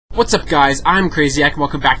What's up, guys? I'm Craziac, and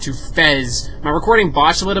welcome back to Fez. My recording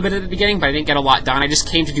botched a little bit at the beginning, but I didn't get a lot done. I just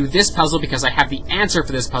came to do this puzzle because I have the answer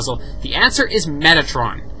for this puzzle. The answer is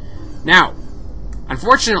Metatron. Now,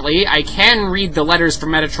 unfortunately, I can read the letters for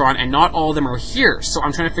Metatron, and not all of them are here, so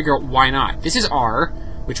I'm trying to figure out why not. This is R,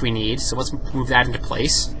 which we need, so let's move that into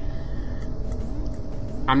place.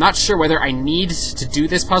 I'm not sure whether I need to do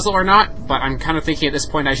this puzzle or not, but I'm kind of thinking at this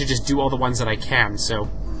point I should just do all the ones that I can,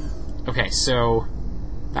 so... Okay, so...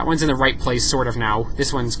 that one's in the right place, sort of, now.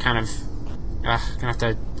 This one's kind of... gonna have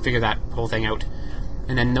to figure that whole thing out.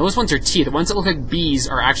 And then those ones are T. The ones that look like B's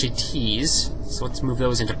are actually T's. So let's move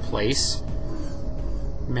those into place.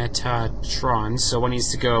 Metatron. So one needs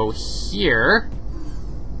to go here.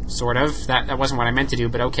 Sort of. That wasn't what I meant to do,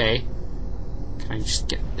 but okay. Can I just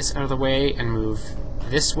get this out of the way and move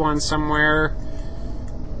this one somewhere?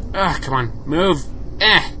 Ugh, come on. Move!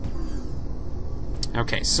 Eh!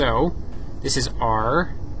 Okay, so... this is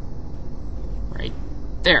R. Right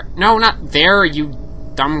there. No, not there, you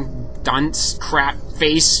dumb dunce, crap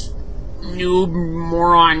face, noob,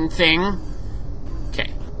 moron thing.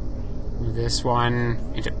 Okay. Move this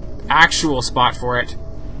one into actual spot for it.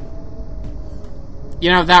 You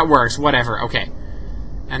know, that works. Whatever. Okay.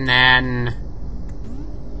 And then...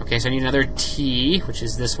 okay, so I need another T, which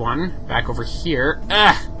is this one. Back over here.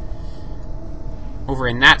 Ugh! Over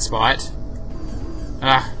in that spot.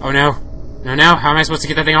 Oh no. No, no, how am I supposed to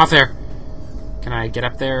get that thing off there? Can I get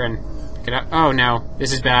up there and pick it up? Oh no,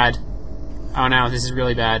 this is bad. Oh no, this is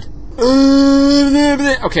really bad.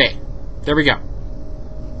 Okay, there we go.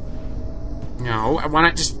 No, I want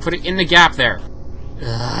to just put it in the gap there.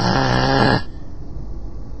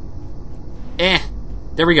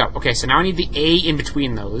 There we go. Okay, so now I need the A in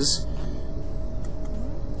between those.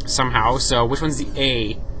 Somehow, so which one's the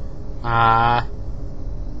A? I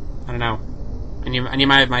don't know. I need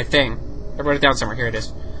my thing. I wrote it down somewhere. Here it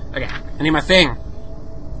is. Okay, I need my thing.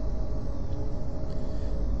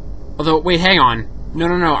 Although, wait, hang on. No,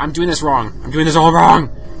 I'm doing this wrong. I'm doing this all wrong!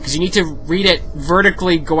 Because you need to read it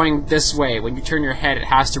vertically going this way. When you turn your head, it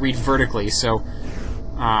has to read vertically, so...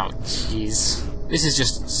 oh, jeez. This is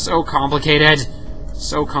just so complicated.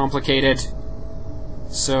 So complicated.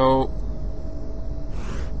 So...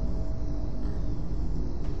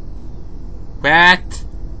 what?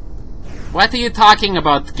 What are you talking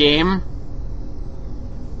about, game?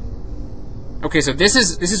 Okay, so this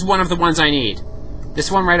is one of the ones I need.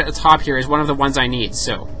 This one right at the top here is one of the ones I need,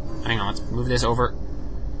 so... hang on, let's move this over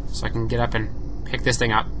so I can get up and pick this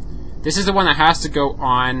thing up. This is the one that has to go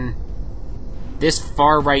on this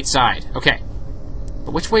far right side. Okay.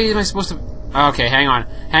 But which way am I supposed to... okay, hang on.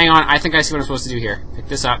 Hang on, I think I see what I'm supposed to do here. Pick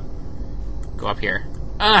this up. Go up here.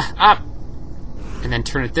 Up! And then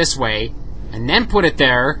turn it this way. And then put it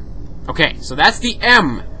there. Okay, so that's the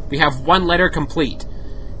M. We have one letter complete.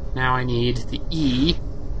 Now I need the E.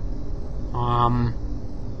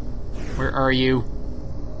 Where are you?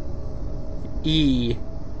 E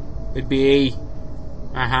would be...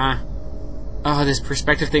 oh, this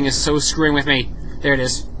perspective thing is so screwing with me. There it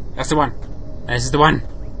is. That's the one. This is the one.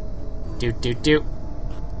 Do.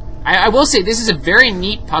 I will say, this is a very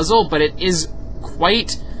neat puzzle, but it is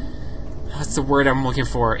quite... that's the word I'm looking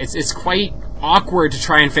for. It's quite awkward to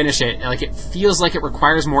try and finish it. Like, it feels like it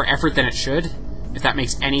requires more effort than it should. If that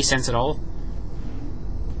makes any sense at all.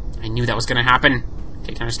 I knew that was gonna happen.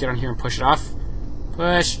 Okay, can I just get on here and push it off?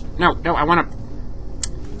 Push. No, I wanna...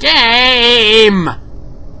 game!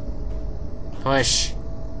 Push.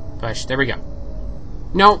 Push. There we go.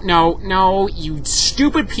 No, you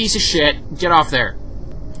stupid piece of shit. Get off there.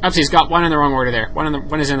 Oopsie, he's got one in the wrong order there.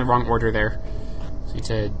 One is in the wrong order there. So I need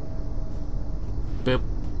to... boop.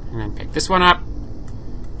 And then pick this one up.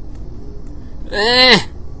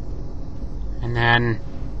 And then...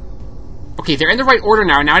 okay, they're in the right order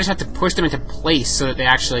now. Now I just have to push them into place so that they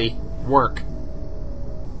actually work.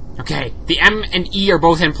 Okay, the M and E are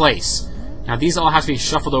both in place. Now these all have to be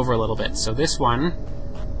shuffled over a little bit. So this one,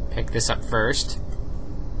 pick this up first.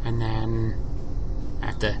 And then... I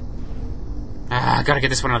have to... gotta get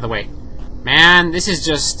this one out of the way. Man, this is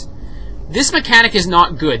just... this mechanic is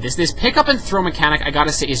not good. This pick up and throw mechanic, I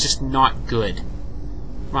gotta say, is just not good.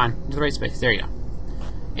 Come on, into the right space. There you go.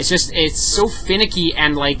 It's just, it's so finicky,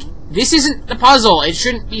 and, like, this isn't the puzzle. It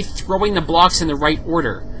shouldn't be throwing the blocks in the right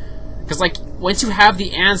order. Because, like, once you have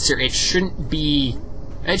the answer, it shouldn't be...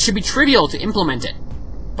 it should be trivial to implement it.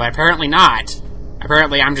 But apparently not.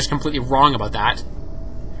 Apparently I'm just completely wrong about that.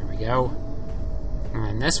 There we go. And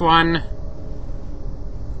then this one.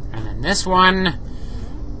 And then this one.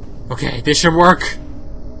 Okay, this should work.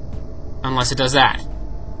 Unless it does that.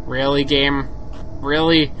 Really, game?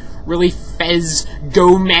 Really? Really, Fez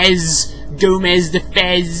Gomez? Gomez the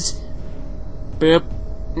Fez. Boop.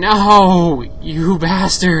 No! You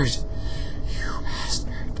bastard! You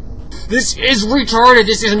bastard. This is retarded!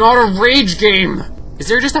 This is not a rage game! Is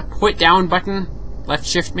there just a put down button? Left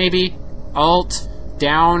shift maybe? Alt?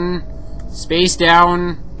 Down? Space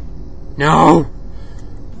down? No!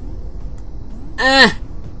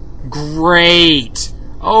 Great!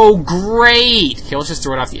 Oh, great! Okay, let's just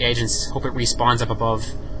throw it off the edge and hope it respawns up above.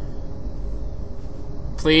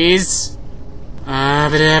 Please? Oh,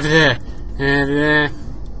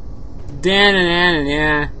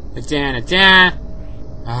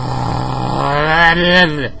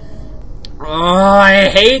 I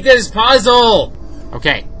hate this puzzle!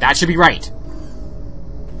 Okay, that should be right.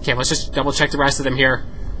 Okay, let's just double check the rest of them here.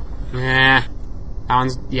 That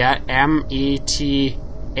one's, yeah, M-E-T-A-T-R-O-N.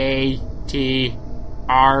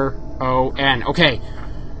 Okay.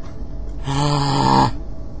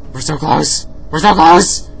 We're so close. We're so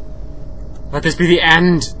close! Let this be the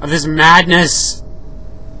end of this madness!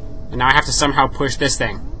 And now I have to somehow push this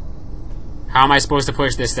thing. How am I supposed to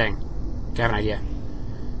push this thing? Okay, I have an idea.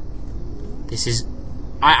 This is...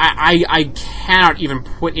 I cannot even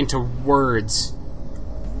put into words.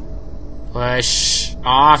 Push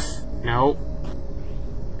off. No.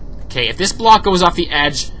 Okay, if this block goes off the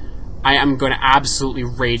edge, I am going to absolutely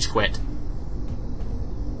rage quit.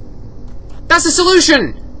 That's the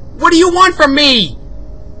solution! What do you want from me?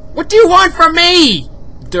 What do you want from me?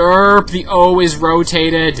 Derp, the O is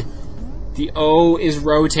rotated. The O is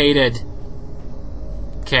rotated.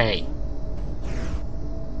 Okay.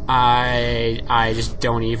 I just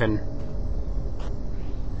don't even.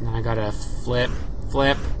 And then I gotta flip.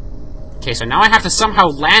 Okay, so now I have to somehow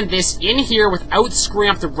land this in here without screwing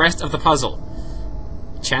up the rest of the puzzle.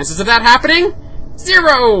 Chances of that happening?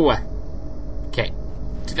 0! Okay.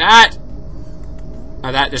 Do that.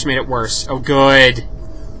 Oh, that just made it worse. Oh, good.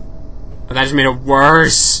 Oh, that just made it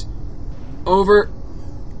worse. Over.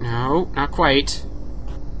 No, not quite.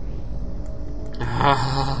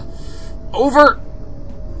 Over.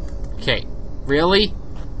 Okay, really?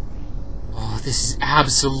 Oh, this is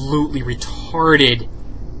absolutely retarded.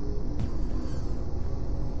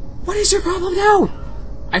 What is your problem now?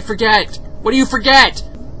 I forget. What do you forget?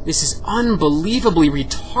 This is unbelievably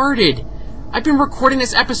retarded. I've been recording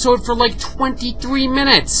this episode for like 23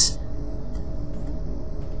 minutes.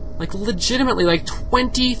 Like, legitimately, like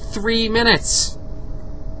 23 minutes.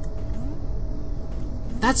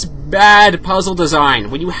 That's bad puzzle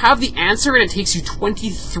design. When you have the answer and it takes you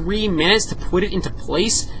 23 minutes to put it into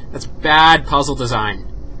place, that's bad puzzle design.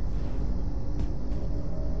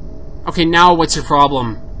 Okay, now what's your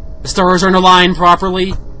problem? The stars aren't aligned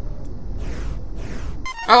properly?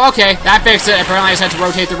 Oh, okay, that fixed it. Apparently I just had to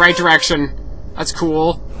rotate the right direction. That's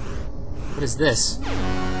cool. What is this?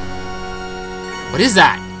 What is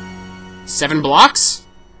that? 7 blocks?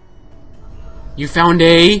 You found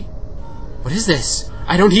a... What is this?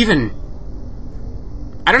 I don't even...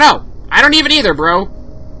 I don't know. I don't even either, bro.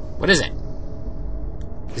 What is it?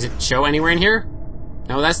 Does it show anywhere in here?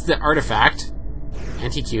 No, that's the artifact.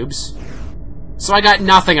 Anti-cubes. So I got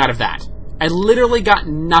nothing out of that. I literally got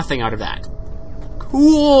nothing out of that.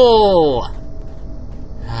 Cool!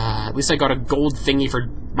 At least I got a gold thingy for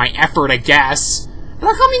my effort, I guess. But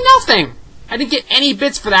how come nothing? I didn't get any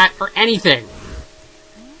bits for that or anything.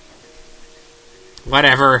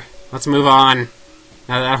 Whatever. Let's move on.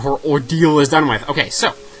 Now that whole ordeal is done with. Okay,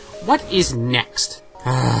 so, what is next?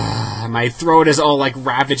 My throat is all, like,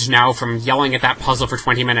 ravaged now from yelling at that puzzle for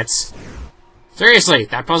 20 minutes. Seriously,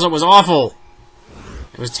 that puzzle was awful.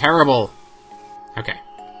 It was terrible. Okay.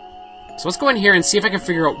 So let's go in here and see if I can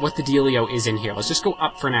figure out what the dealio is in here. Let's just go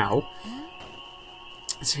up for now.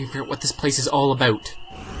 Let's see if we can figure out what this place is all about.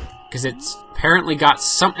 Because it's apparently got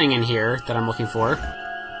something in here that I'm looking for.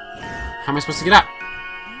 How am I supposed to get up?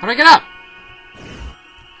 How do I get up?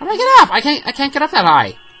 How do I get up? I can't get up that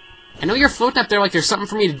high. I know you're floating up there like there's something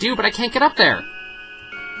for me to do, but I can't get up there.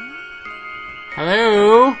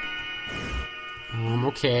 Hello?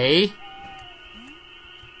 Okay.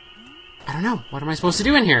 I don't know. What am I supposed to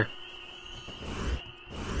do in here?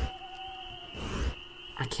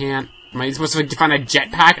 I can't... Am I supposed to find a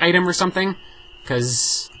jetpack item or something?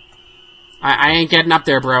 Because... I ain't getting up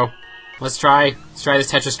there, bro. Let's try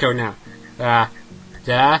this Tetris code now.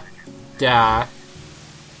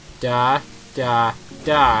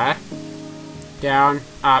 Down,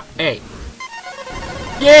 up, A.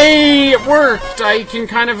 Yay! It worked! I can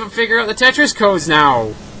kind of figure out the Tetris codes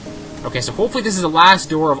now. Okay, so hopefully this is the last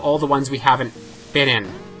door of all the ones we haven't been in.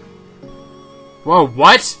 Whoa,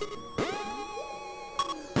 what?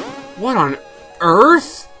 What on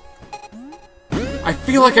earth? I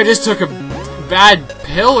feel like I just took a bad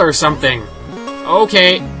pill or something.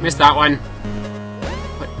 Okay, missed that one.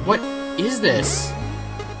 What is this?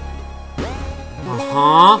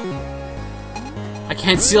 Uh-huh. I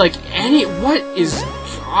can't see, like, any... What is...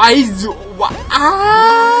 Ah!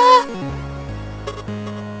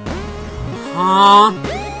 Huh?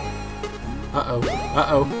 Uh-oh.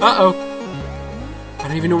 Uh-oh. Uh-oh. I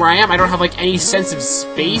don't even know where I am. I don't have, like, any sense of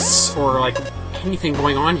space or, like, anything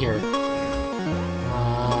going on here.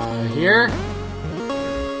 Here?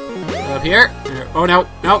 Up here? Oh, no.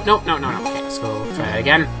 No, no, no, no, no. Okay, let's go try that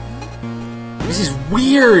again. This is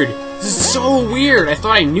weird! This is so weird! I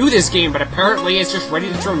thought I knew this game, but apparently it's just ready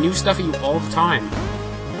to throw new stuff at you all the time.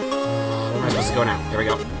 Where am I supposed to go now? There we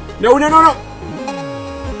go. No, no, no, no!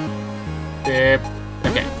 Beep.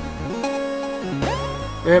 Okay.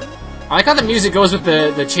 Beep. I like how the music goes with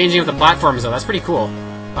the changing of the platforms, though. That's pretty cool.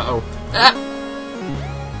 Uh-oh. Ah!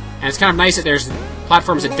 And it's kind of nice that there's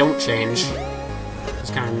platforms that don't change.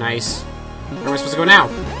 It's kind of nice. Where am I supposed to go now?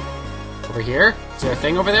 Over here? Is there a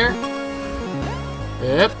thing over there?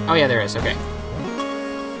 Yep. Oh yeah, there is. Okay.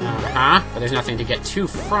 Uh-huh. But there's nothing to get to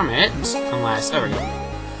from it. Unless... There we go.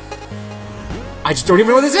 I just don't even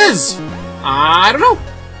know what this is! I don't know!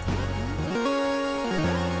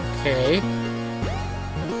 Okay.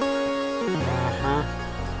 Uh-huh.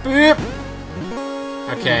 Beep!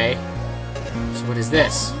 Okay. So what is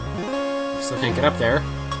this? Still can't get up there.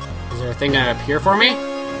 Is there a thing gonna appear for me?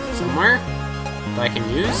 Somewhere? That I can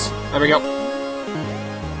use? There we go.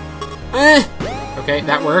 Okay,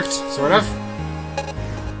 that worked, sort of.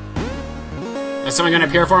 Is someone gonna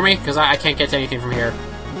appear for me? Because I can't get to anything from here.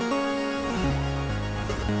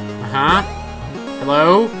 Uh-huh.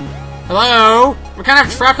 Hello? Hello? We're kind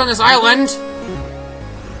of trapped on this island.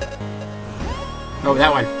 Oh,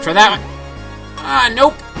 that one. Try that one. Ah,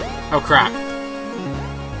 nope. Oh, crap.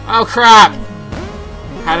 Oh, crap!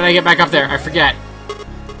 How did I get back up there? I forget.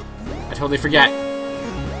 I totally forget.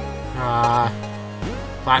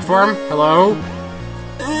 Platform? Hello?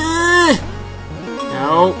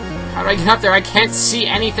 No. How do I get up there? I can't see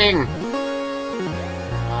anything.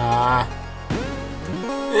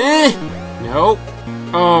 Nope.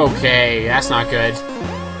 Okay, that's not good.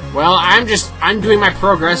 Well, I'm doing my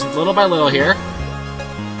progress little by little here.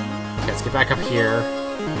 Okay, let's get back up here.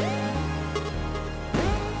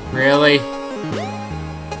 Really?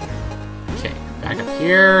 Okay, back up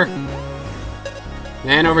here.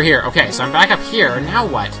 Then over here. Okay, so I'm back up here. Now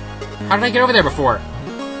what? How did I get over there before?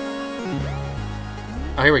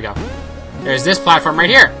 Oh, here we go. There's this platform right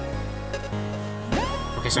here.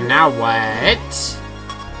 Okay, so now what?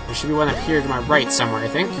 There should be one up here to my right somewhere, I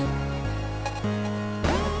think.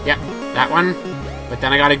 Yep, that one. But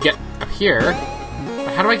then I gotta get up here.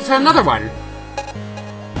 But how do I get to another one?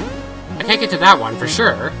 I can't get to that one, for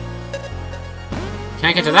sure.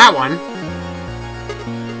 Can't get to that one.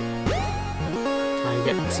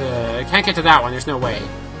 I can't get to that one, there's no way.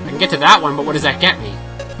 I can get to that one, but what does that get me?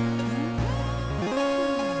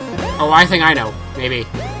 Oh, I think I know. Maybe.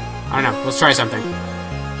 I don't know. Let's try something.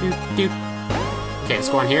 Doop, doop. Okay, let's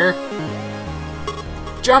go on here.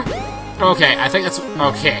 Jump! Okay, I think that's...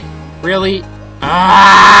 Okay. Really?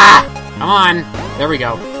 Ah! Come on. There we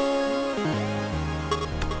go.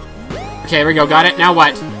 Okay, there we go. Got it. Now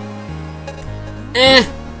what?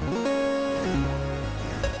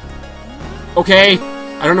 Okay.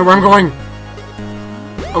 I don't know where I'm going.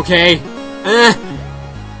 Okay.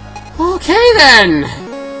 Okay, then.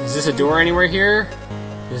 Is this a door anywhere here?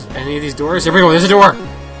 Is any of these doors? There we go. There's a door.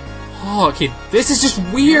 Oh, okay. This is just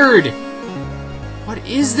weird. What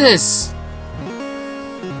is this?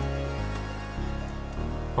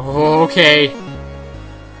 Okay.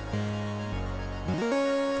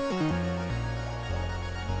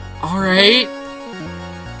 Alright.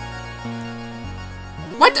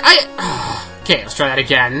 What? Okay, let's try that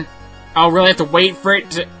again. I'll really have to wait for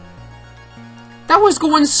it to... That was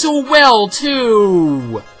going so well,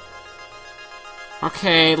 too!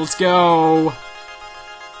 Okay, let's go.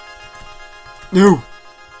 No!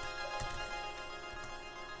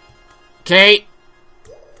 Okay.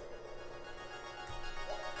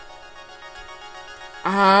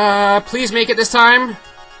 Please make it this time.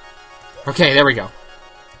 Okay, there we go.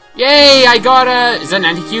 Yay, I got a... Is that an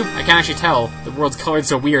anti-cube? I can't actually tell. The world's colored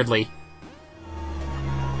so weirdly.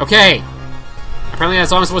 Okay. Apparently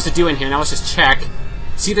that's all I'm supposed to do in here. Now let's just check.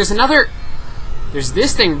 See, there's another... There's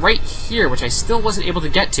this thing right here, which I still wasn't able to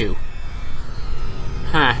get to.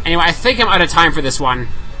 Huh. Anyway, I think I'm out of time for this one.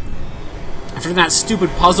 After doing that stupid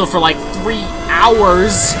puzzle for like 3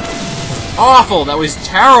 hours. Awful. That was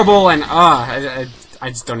terrible, and I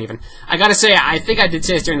just don't even... I gotta say, I think I did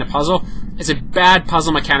say this during the puzzle. It's a bad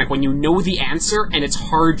puzzle mechanic when you know the answer and it's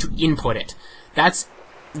hard to input it. That's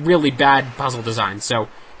really bad puzzle design. So,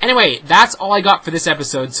 anyway, that's all I got for this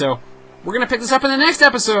episode, so we're going to pick this up in the next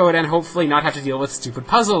episode, and hopefully not have to deal with stupid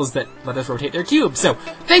puzzles that let us rotate their cube. So,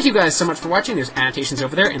 thank you guys so much for watching. There's annotations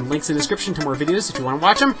over there and links in the description to more videos if you want to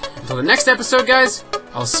watch them. Until the next episode, guys,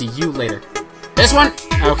 I'll see you later. This one?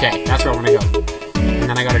 Okay, that's where I want to go. And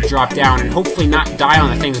then I gotta drop down and hopefully not die on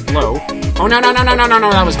the things below. Oh, no, no, no, no, no, no,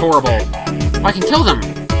 no, that was horrible. Oh, I can kill them.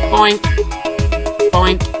 Boink.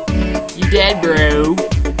 Boink. You dead, bro.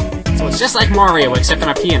 So it's just like Mario, except I'm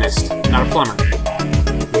a pianist, not a plumber.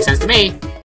 Makes sense to me.